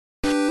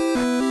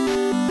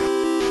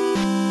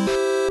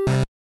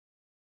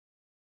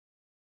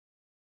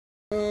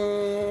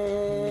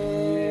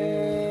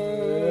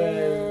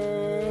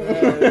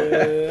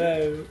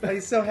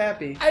He's so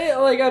happy.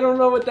 I don't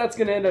know what that's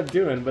gonna end up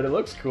doing, but it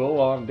looks cool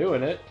while I'm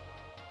doing it.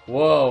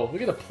 Whoa,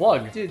 look at the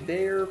plug. Dude,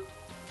 they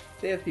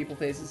have people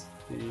faces.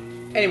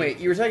 Anyway,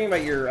 you were talking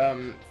about your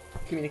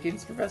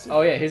communications professor?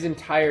 Oh yeah, his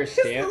entire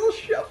stance. His little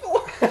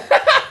shovel.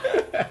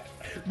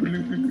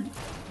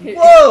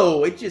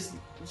 Whoa! It just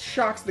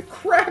shocks the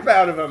crap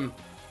out of him.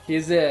 He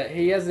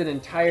has an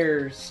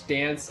entire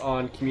stance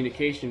on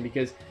communication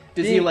because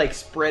does he like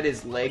spread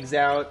his legs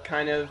out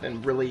kind of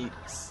and really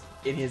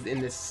in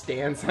this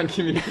stance on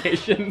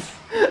communications?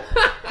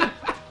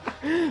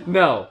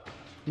 No,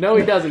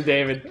 he doesn't,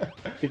 David.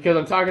 Because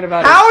I'm talking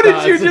about. How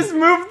did you just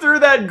move through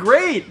that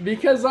grate?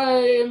 Because I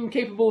am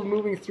capable of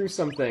moving through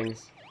some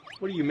things.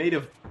 What are you made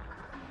of?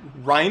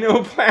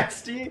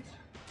 Rhinoplasty?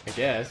 I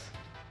guess.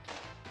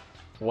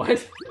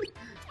 What?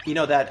 You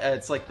know that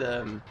it's like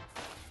the.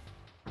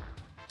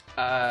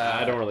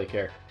 I don't really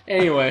care.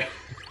 Anyway,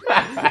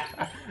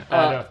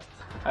 I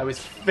was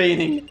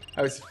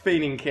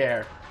feigning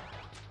care.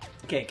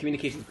 Okay,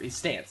 communication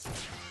stance.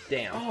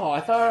 Damn. Oh, I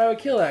thought I would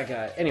kill that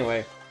guy.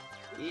 Anyway,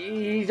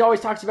 he always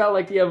talks about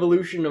like the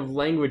evolution of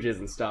languages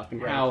and stuff,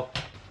 and how,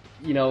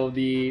 you know,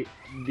 the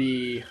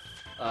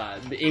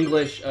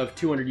English of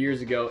 200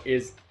 years ago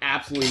is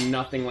absolutely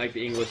nothing like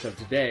the English of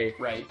today.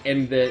 Right.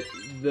 And that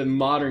the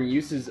modern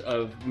uses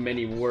of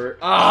many words.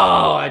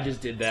 Oh, I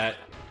just did that.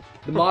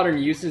 The modern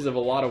uses of a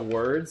lot of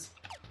words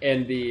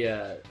and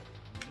the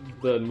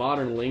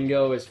modern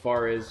lingo as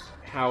far as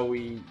how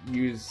we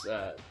use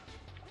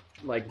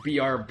like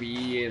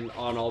BRB and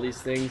on all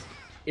these things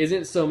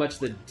isn't so much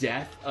the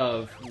death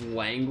of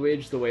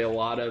language the way a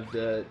lot of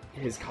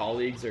his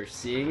colleagues are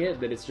seeing it,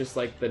 that it's just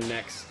like the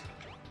next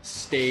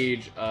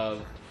stage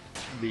of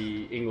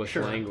the English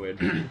language.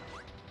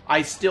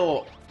 I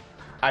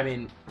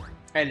mean,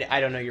 and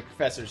I don't know your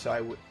professor,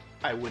 so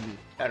I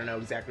don't know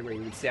exactly where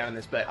you would stand on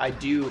this, but I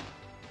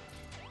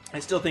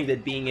still think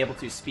that being able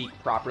to speak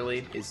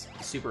properly is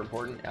super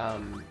important.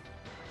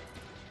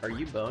 Are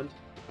you boned?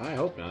 I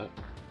hope not.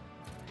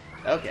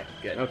 Okay,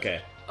 good. Okay.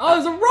 Oh,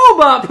 there's a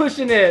robot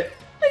pushing it!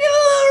 Look at the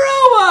little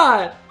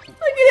robot! Look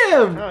at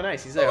him! Oh,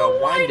 nice. He's like a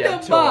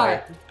wind-up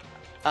toy.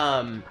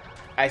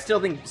 I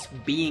still think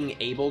being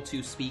able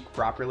to speak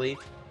properly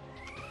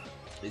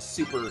is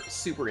super,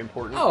 super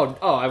important. Oh,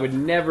 I would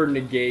never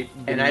negate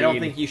the And I don't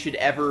think you should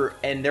ever...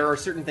 And there are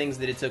certain things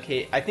that it's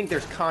okay... I think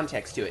there's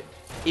context to it.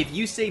 If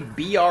you say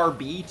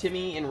BRB to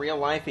me in real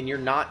life and you're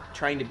not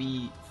trying to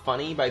be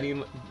funny by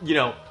being, you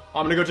know,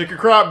 I'm gonna go take a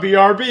crap,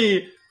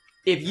 BRB...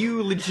 If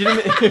you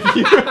legitimately...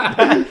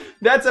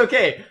 that's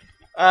okay.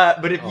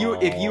 But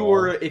if you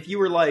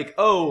were like,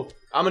 oh,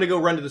 I'm gonna go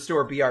run to the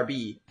store,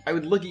 BRB, I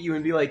would look at you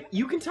and be like,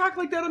 you can talk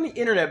like that on the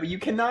internet, but you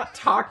cannot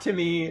talk to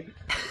me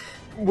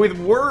with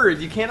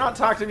words. You cannot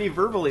talk to me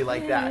verbally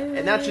like that.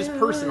 And that's just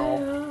personal.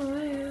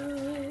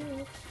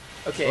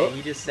 Okay,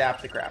 he just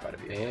zapped the crap out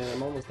of you. And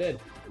I'm almost dead.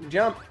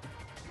 Jump.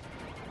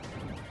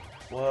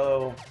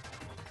 Whoa.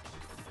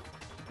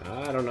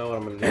 I don't know what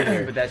I'm gonna do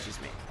here. But that's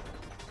just me.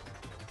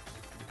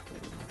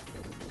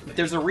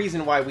 There's a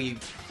reason why we...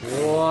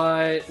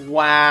 What?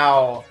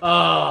 Wow.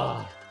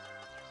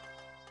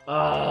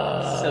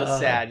 So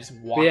sad, just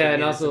walking. Yeah,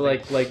 and also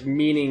like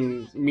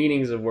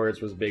meanings of words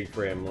was big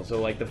for him.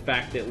 So like the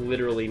fact that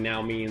literally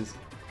now means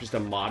just a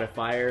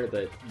modifier,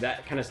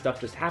 that kind of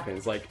stuff just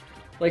happens. Like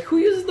who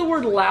uses the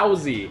word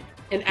lousy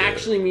and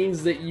actually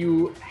means that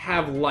you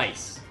have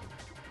lice?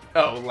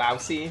 Oh,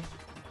 lousy?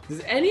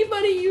 Does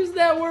anybody use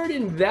that word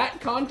in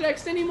that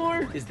context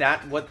anymore? Is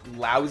that what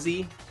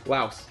lousy?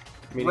 Louse.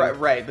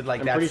 Right, but like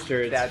I'm pretty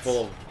sure it's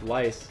full of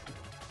lice.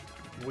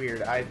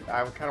 Weird. I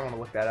kind of want to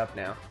look that up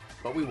now,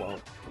 but we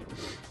won't.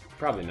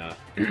 Probably not.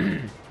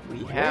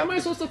 How am I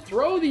supposed to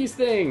throw these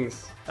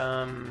things?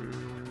 I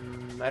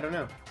don't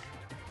know.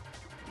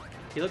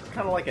 He looks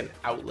kind of like an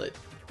outlet.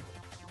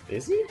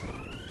 Is he?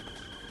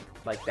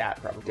 Like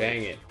that, probably.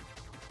 Dang it.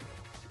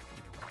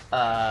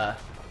 Yeah,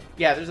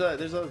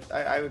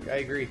 I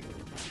agree.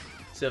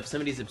 So if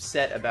somebody's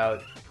upset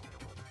about...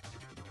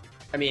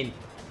 I mean...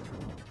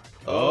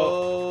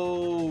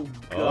 Oh,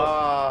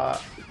 God.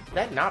 Did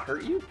that not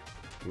hurt you?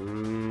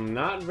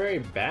 Not very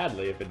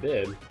badly, if it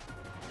did.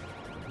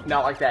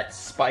 Not like that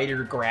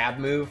spider grab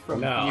move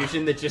from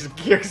Fusion that just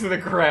kicks the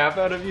crap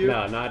out of you?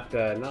 No, not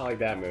like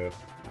that move.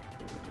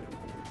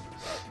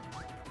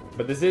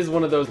 But this is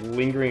one of those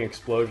lingering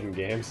explosion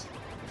games.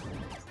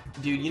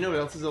 Dude, you know what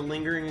else is a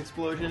lingering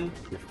explosion?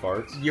 Your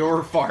farts.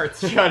 Your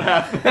farts. Shut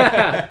up.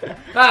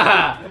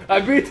 I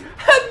beat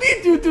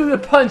you to the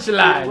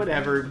punchline.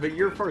 Whatever, but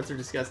your farts are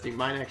disgusting.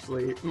 Mine have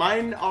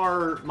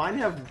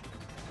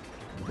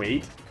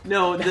weight.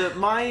 No,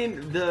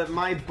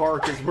 my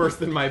bark is worse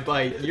than my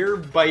bite. Your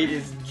bite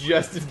is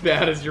just as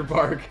bad as your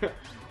bark.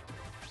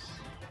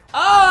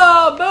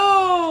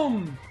 Oh,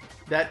 boom!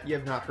 That you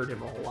have not hurt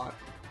him a whole lot.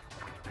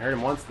 I heard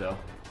him once though.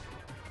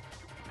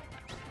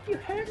 You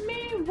hurt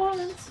me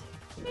once.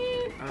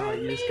 Oh,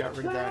 you just got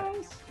rid of that.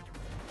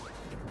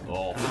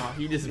 Oh,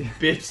 he just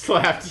bitch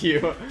slapped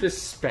you.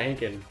 Just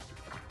spanking.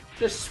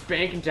 Just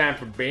spanking time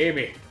for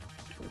baby.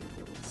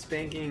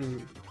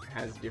 Spanking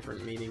has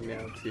different meaning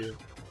now too.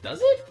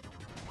 Does it?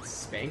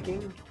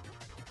 Spanking?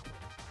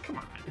 Come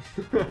on.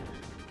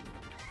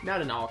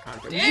 Not in all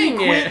contexts.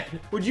 Dang it!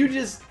 Would you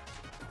just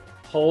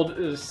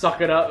Suck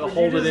it up, would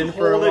hold you it just in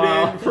for a hold it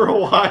while. in for a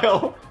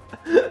while?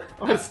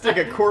 I'm gonna stick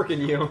a cork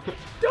in you.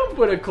 Don't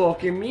put a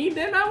cork in me,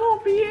 then I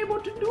won't be able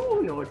to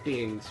do your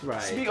things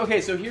right.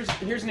 Okay, so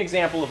here's an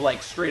example of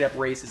like straight up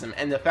racism,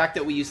 and the fact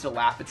that we used to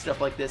laugh at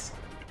stuff like this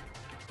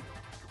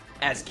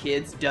as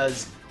kids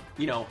does,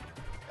 you know,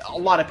 a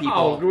lot of people.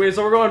 Oh,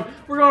 so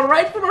we're going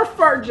right from our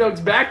fart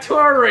jokes back to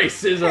our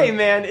racism. Hey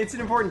man, it's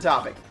an important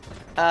topic.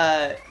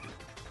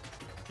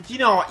 You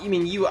know, I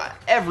mean,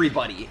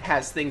 everybody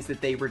has things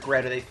that they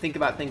regret, or they think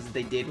about things that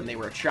they did when they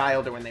were a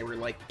child, or when they were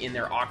like in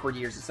their awkward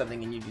years or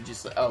something, and you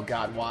just, oh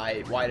god,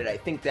 why did I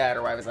think that,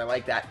 or why was I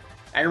like that?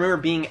 I remember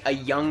being a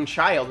young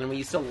child, and we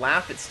used to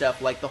laugh at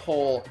stuff like the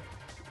whole.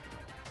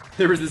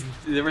 There was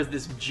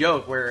this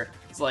joke where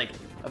it's like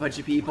a bunch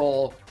of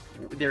people,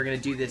 they're gonna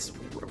do this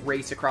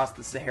race across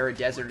the Sahara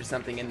Desert or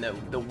something, and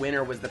the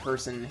winner was the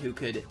person who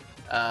could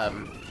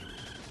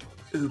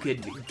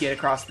get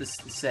across the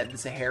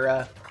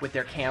Sahara with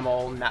their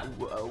camel not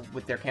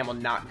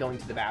going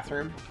to the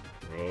bathroom.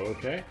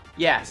 Okay.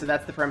 Yeah, so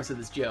that's the premise of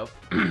this joke.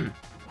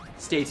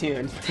 Stay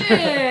tuned.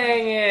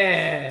 Dang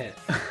it!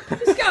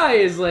 This guy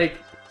is like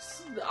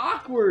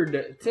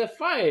awkward to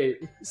fight.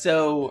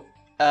 So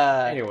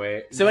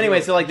Anyway, so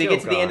like they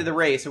get to the end of the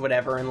race or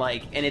whatever,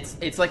 and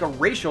it's like a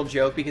racial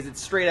joke because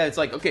it's straight out. It's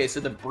like, okay, so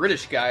the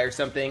British guy or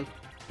something,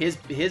 his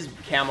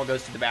camel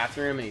goes to the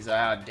bathroom, and he's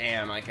like, oh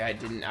damn, like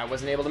I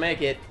wasn't able to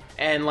make it,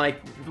 and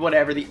like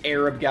whatever, the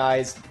Arab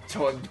guy's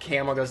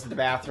camel goes to the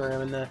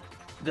bathroom, and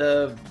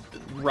the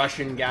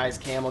Russian guy's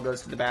camel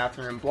goes to the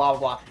bathroom, blah blah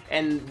blah,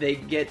 and they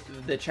get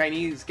the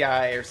Chinese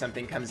guy or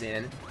something comes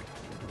in,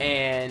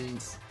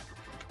 and.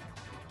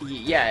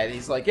 Yeah,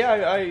 he's like,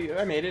 yeah,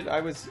 I made it.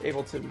 I was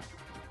able to.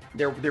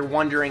 They're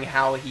wondering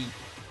how he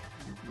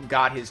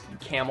got his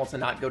camel to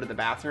not go to the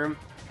bathroom,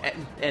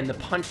 and the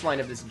punchline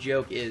of this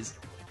joke is,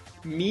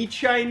 "Me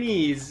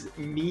Chinese,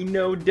 me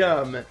no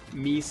dumb,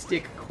 me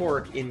stick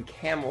cork in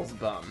camel's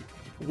bum."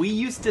 We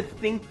used to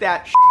think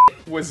that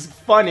shit was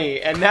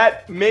funny, and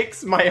that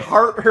makes my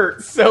heart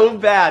hurt so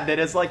bad that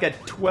as like a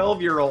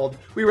 12-year-old,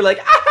 we were like,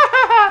 ah ha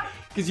ha ha,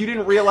 because you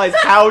didn't realize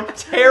how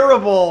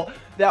terrible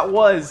that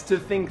was to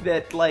think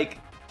that, like,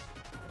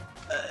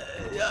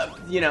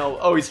 you know,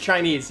 oh, he's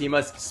Chinese, he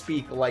must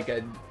speak like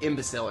an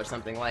imbecile or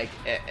something, like,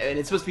 and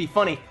it's supposed to be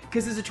funny,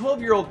 because as a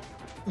 12-year-old,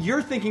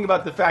 you're thinking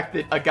about the fact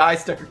that a guy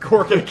stuck a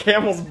cork in a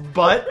camel's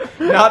butt,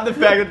 not the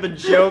fact that the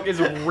joke is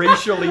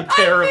racially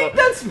terrible. I think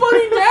that's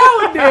funny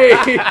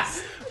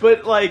nowadays!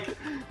 But, like,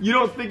 you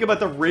don't think about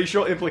the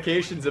racial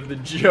implications of the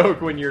joke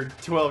when you're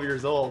 12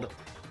 years old.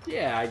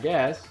 Yeah, I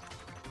guess.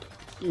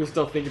 You can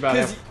still think about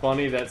how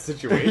funny that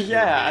situation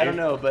yeah, would be. I don't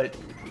know, but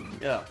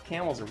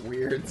camels are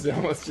weird, so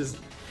let's just...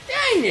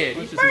 Dang it!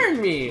 He burned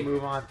me!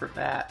 Move on from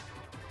that.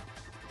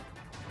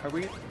 Are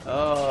we...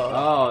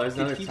 Oh, there's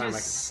another Did he time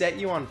just set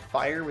you on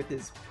fire with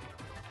his...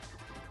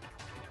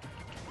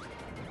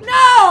 No!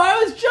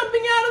 I was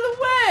jumping out of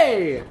the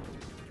way!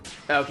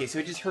 Okay, so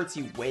it just hurts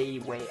you way,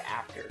 way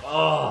after.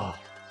 Oh.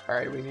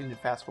 Alright, we need to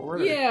fast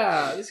forward.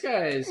 Yeah, this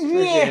guy is Yeah.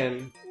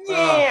 freaking...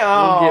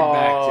 Yeah. We'll get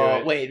back to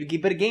it.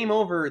 Wait, but a game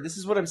over, this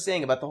is what I'm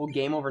saying about the whole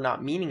game over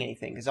not meaning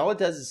anything, because all it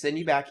does is send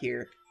you back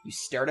here, you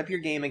start up your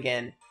game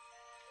again,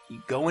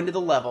 you go into the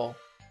level,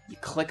 you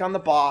click on the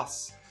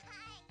boss,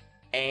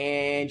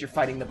 and you're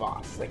fighting the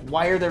boss. Like,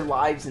 why are there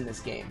lives in this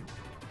game?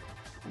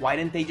 Why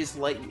didn't they just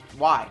let you...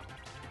 Why?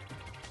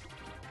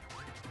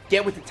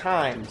 Get with the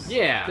times.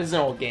 Yeah. This is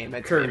an old game.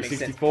 Kirby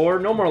 64,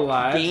 no more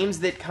lives. Games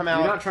that come out...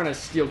 You're not trying to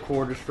steal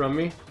quarters from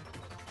me.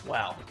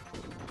 Well,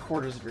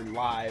 quarters of your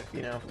live,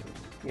 you know?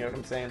 You know what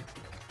I'm saying?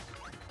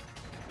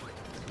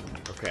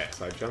 Okay,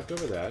 so I jumped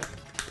over that.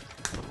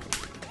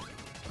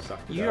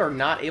 You are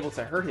not able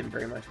to hurt him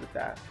very much with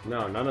that.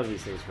 No, none of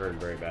these things hurt him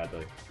very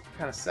badly.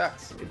 Kind of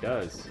sucks. It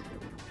does.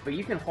 But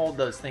you can hold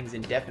those things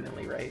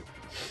indefinitely, right?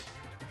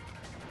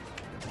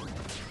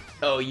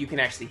 Oh, you can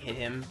actually hit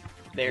him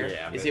there?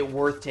 Yeah, Is it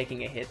worth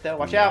taking a hit, though?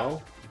 Watch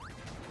out!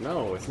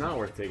 No, it's not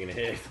worth taking a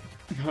hit.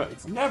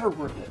 It's never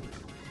worth it.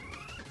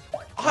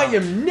 I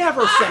am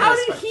never satisfied. How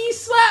did he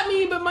slap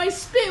me, but my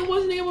spit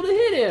wasn't able to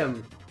hit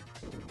him?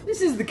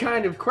 This is the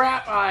kind of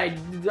crap I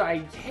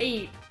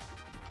hate.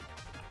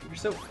 You're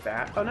so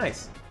fat. Oh,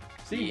 nice.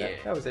 See, Yeah.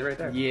 that was it right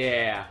there.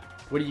 Yeah.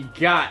 What do you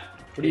got?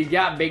 What do you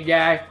got, big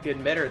guy?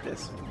 Getting better at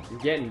this. I'm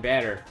getting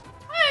better.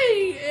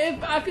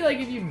 I feel like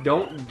if you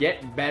don't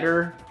get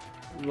better,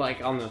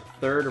 like on the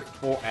third or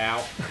fourth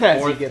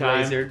As you get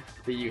time lasered.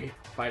 that you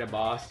fight a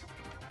boss.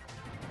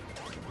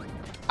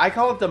 I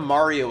call it the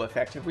Mario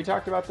effect. Have we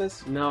talked about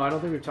this? No, I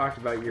don't think we've talked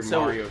about your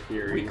Mario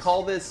theories. We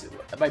call this,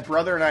 my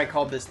brother and I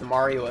called this the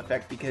Mario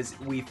effect because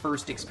we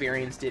first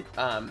experienced it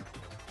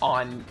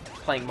on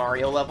playing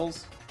Mario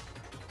levels,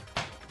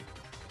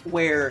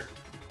 where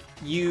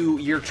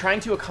you're trying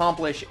to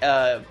accomplish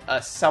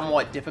a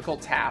somewhat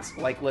difficult task,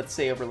 like let's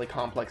say a really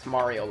complex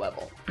Mario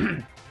level,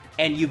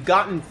 and you've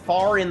gotten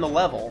far in the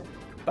level.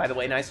 By the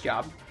way, nice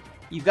job.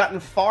 you've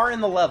gotten far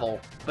in the level,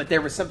 but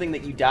there was something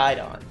that you died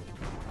on.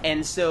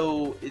 And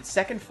so, it's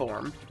second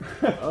form.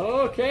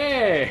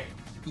 Okay.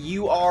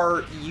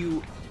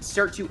 You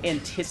start to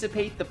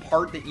anticipate the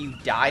part that you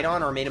died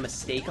on or made a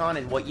mistake on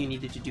and what you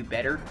needed to do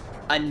better,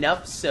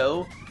 enough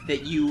so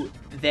that you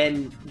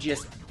then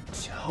just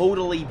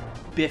totally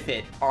biff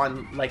it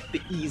on like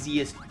the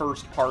easiest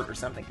first part or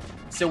something.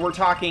 So we're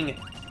talking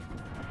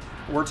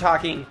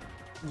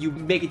you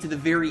make it to the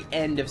very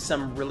end of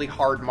some really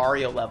hard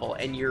Mario level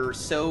and you've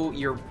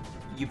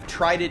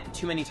tried it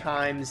too many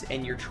times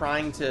and you're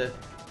trying to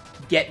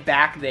get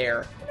back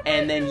there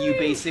and then you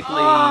basically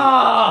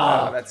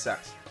oh, that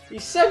sucks.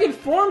 These second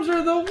forms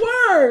are the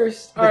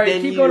worst!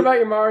 Alright, keep going about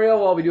your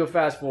Mario while we do a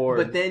fast forward.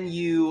 But then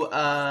you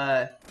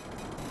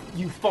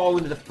fall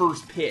into the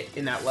first pit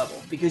in that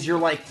level because you're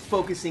like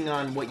focusing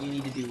on what you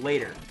need to do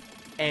later.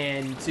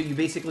 And so you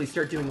basically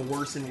start doing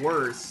worse and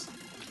worse.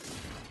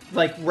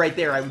 Like right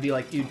there I would be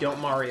like, dude, don't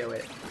Mario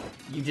it.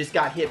 You just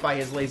got hit by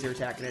his laser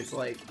attack and it's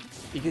like,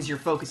 because you're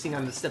focusing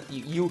on the stuff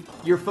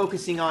you're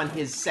focusing on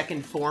his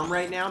second form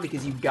right now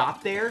because you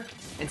got there,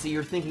 and so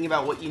you're thinking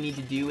about what you need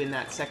to do in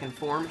that second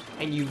form,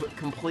 and you've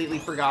completely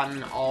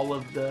forgotten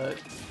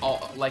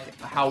like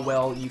how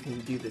well you can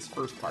do this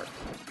first part.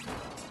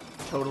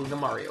 Totally the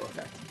Mario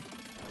effect.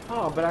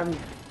 Oh, but I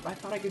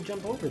thought I could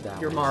jump over that.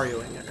 You're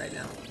Marioing it right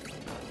now.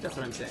 That's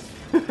what I'm saying.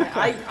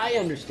 I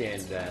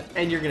understand that.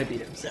 And you're gonna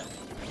beat him, so.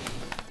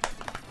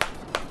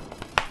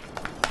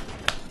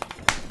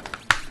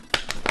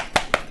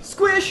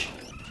 Squish!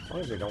 As long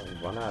as they don't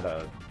run out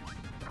of...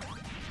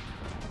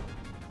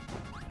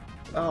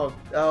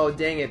 Oh,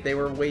 dang it. They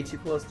were way too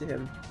close to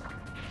him.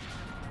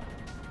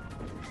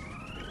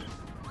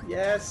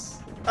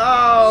 Yes!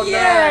 Oh,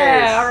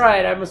 yeah! nice!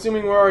 Alright, I'm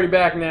assuming we're already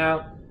back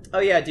now. Oh,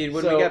 yeah, dude.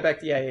 When we got back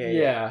to...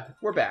 Yeah.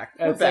 We're back.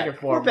 We're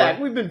back. We're back.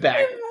 We've been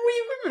back.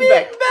 We've been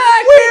back.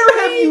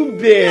 Where have you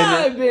been?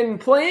 I've been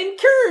playing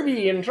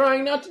Kirby and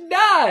trying not to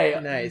die.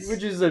 Nice.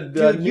 Which is a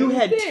dude, you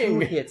had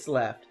thing. 2 hits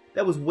left.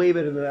 That was way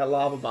better than that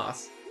lava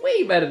boss.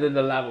 Way better than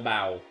the lava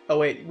bow. Oh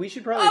wait, we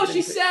should probably. Oh,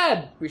 she's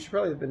sad. We should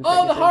probably have been.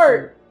 Oh, the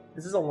heart.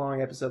 This is a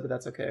long episode, but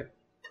that's okay.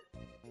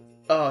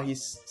 Oh,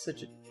 he's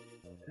such a.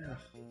 Ugh.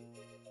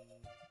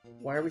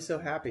 Why are we so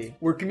happy?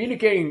 We're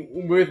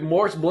communicating with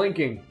Morse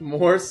blinking.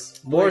 Morse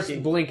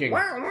blinking.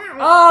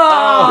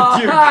 Oh,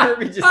 dude,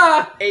 Kirby just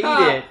ate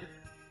it.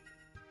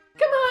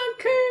 Come on,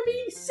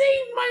 Kirby,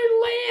 save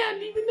my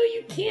land, even though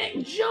you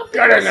can't jump.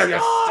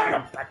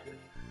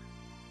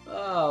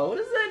 Oh, what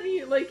does that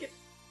mean? Like,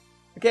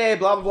 okay,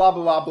 blah blah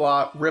blah blah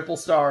blah. Ripple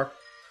Star.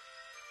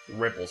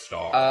 Ripple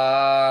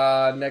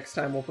Star. Next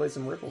time we'll play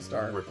some Ripple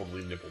Star.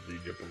 Rippledy nippledy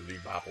nippledy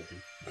boppledy.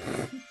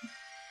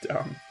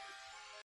 Dumb.